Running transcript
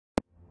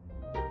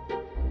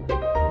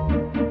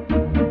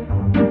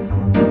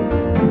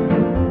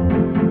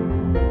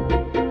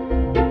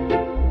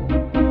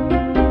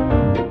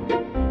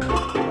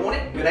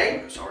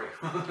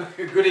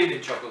Good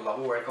evening, chocolate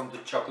lover. Welcome to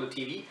Chocolate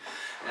TV.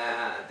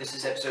 This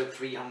is episode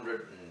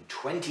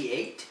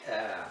 328.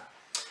 I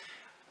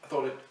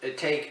thought I'd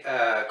take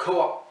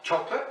co-op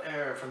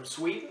chocolate from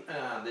Sweden.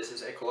 This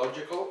is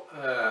ecological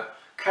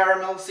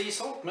caramel sea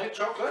salt milk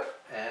chocolate,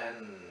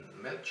 and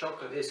milk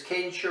chocolate is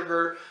cane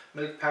sugar,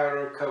 milk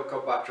powder, cocoa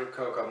butter,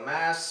 cocoa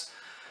mass,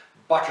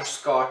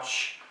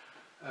 butterscotch,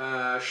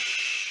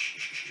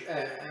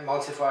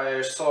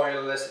 emulsifier, soy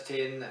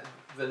lecithin,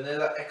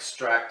 vanilla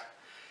extract,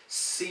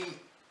 sea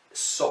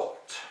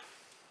salt.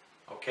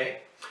 Okay,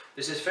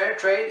 this is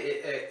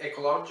Fairtrade,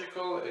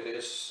 ecological. It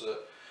is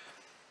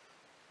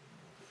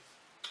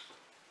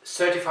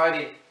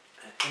certified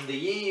in the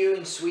EU,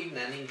 in Sweden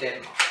and in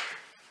Denmark,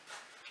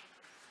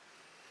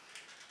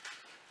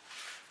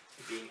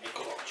 being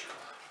ecological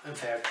and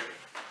Fairtrade.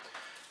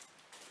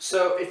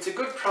 So it's a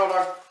good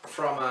product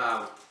from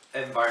an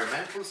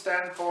environmental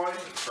standpoint,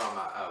 from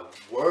a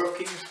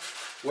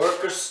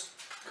workers'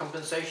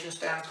 compensation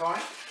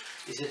standpoint.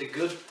 Is it a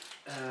good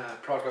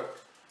product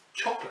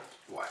chocolate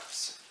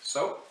wise?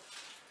 So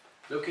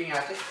looking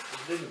at it,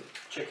 I didn't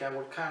check out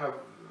what kind of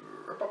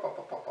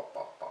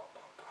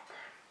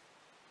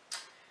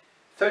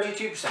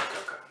 32%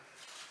 cocoa,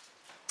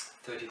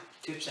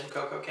 32%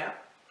 cocoa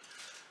cap,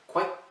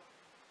 quite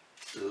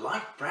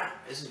light brown,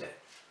 isn't it?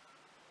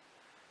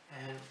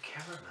 And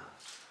caramel.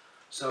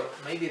 So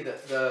maybe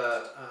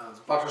the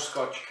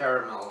butterscotch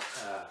caramel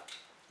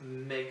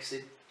makes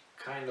it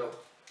kind of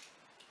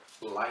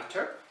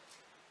lighter.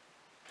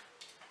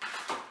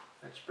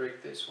 Let's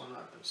break this one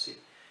up and see.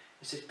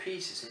 Is it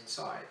pieces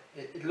inside?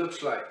 It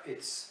looks like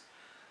it's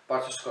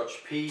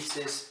butterscotch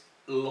pieces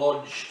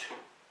lodged.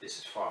 This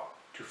is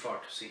too far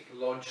to see.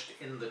 Lodged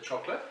in the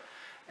chocolate,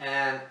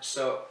 and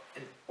so,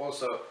 and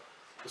also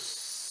the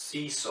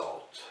sea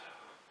salt.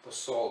 The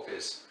salt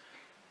is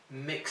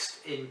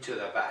mixed into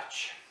the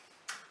batch.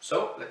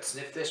 So let's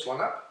sniff this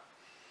one up.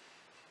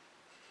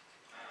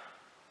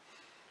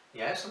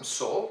 Yeah, some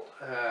salt,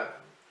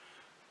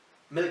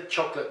 milk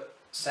chocolate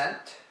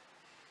scent.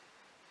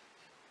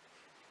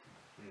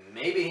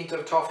 Maybe a hint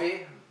of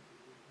toffee,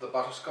 the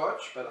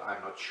butterscotch, but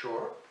I'm not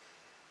sure.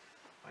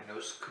 My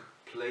nose could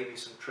play me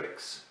some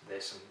tricks.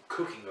 There's some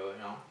cooking going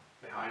on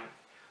behind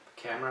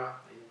the camera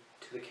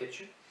into the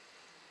kitchen.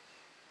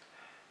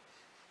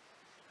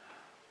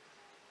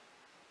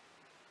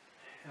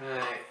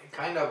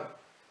 Kind of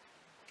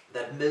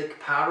that milk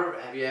powder.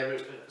 Have you ever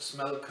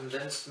smelled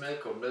condensed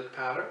milk or milk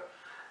powder?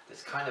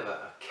 There's kind of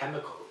a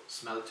chemical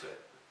smell to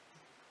it.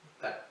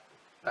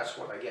 That's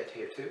what I get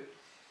here too.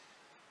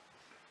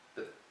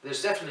 But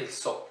there's definitely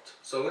salt,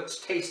 so let's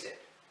taste it.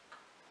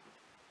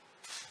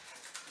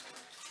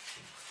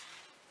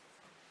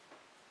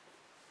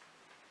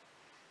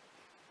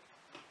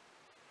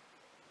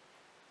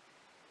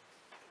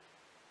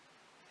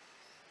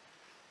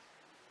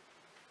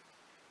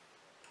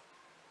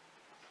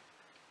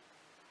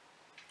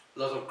 A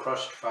lot of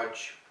crushed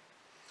fudge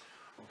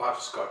or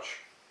butterscotch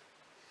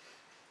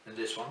in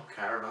this one,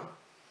 caramel.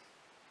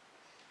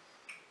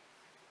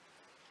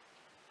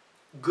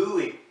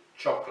 Gooey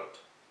chocolate.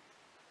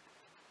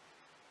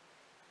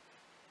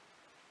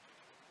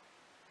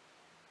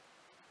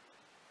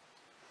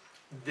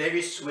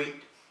 Very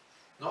sweet,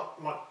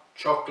 not much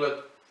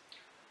chocolate,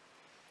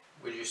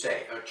 would you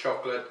say, or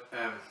chocolate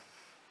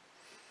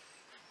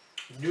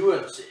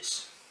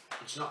nuances.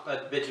 It's not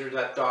that bitter,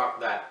 that dark,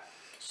 that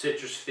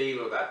citrus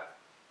feel, or that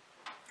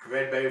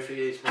red berry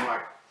feel. It's more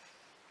like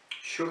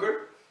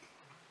sugar,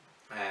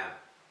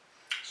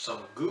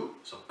 some goo,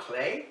 some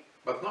clay,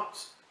 but not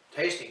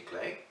tasting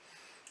clay.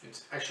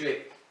 It's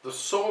actually, the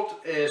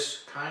salt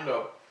is kind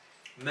of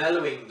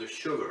mellowing the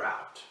sugar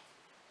out.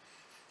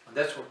 And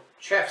that's what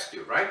chefs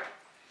do, right?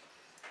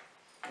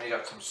 They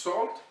got some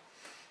salt,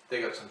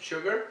 they got some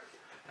sugar,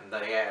 and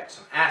they add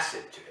some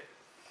acid to it.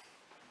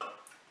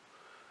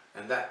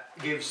 And that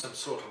gives some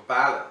sort of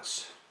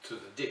balance to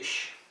the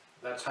dish.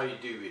 That's how you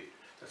do it.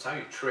 That's how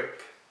you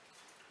trick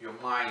your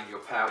mind, your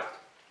palate.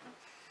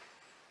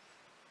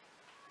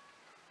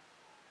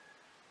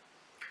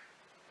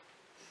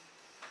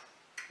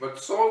 But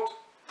salt,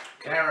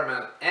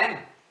 caramel and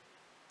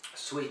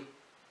sweet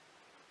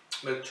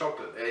milk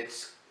chocolate,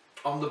 it's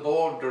on the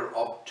border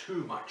of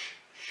too much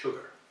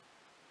sugar.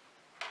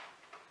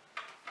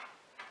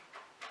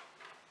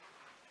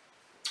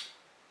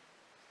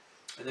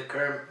 And the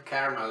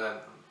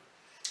caramel,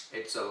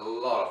 it's a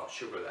lot of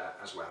sugar there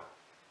as well.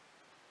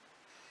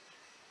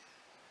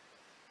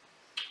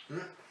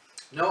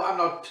 No, I'm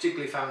not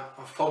particularly fond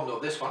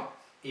of this one,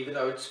 even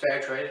though it's fair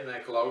trade and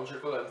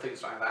ecological and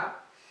things like that.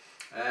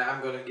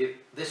 I'm going to give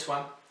this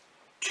one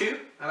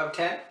 2 out of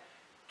 10.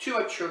 Too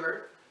much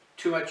sugar,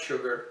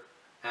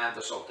 and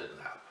the salt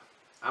didn't help.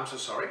 I'm so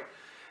sorry.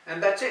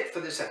 And that's it for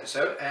this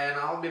episode, and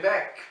I'll be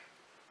back,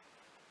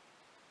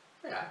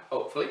 yeah,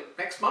 hopefully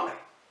next Monday.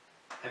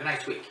 Have a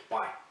nice week.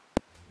 Bye.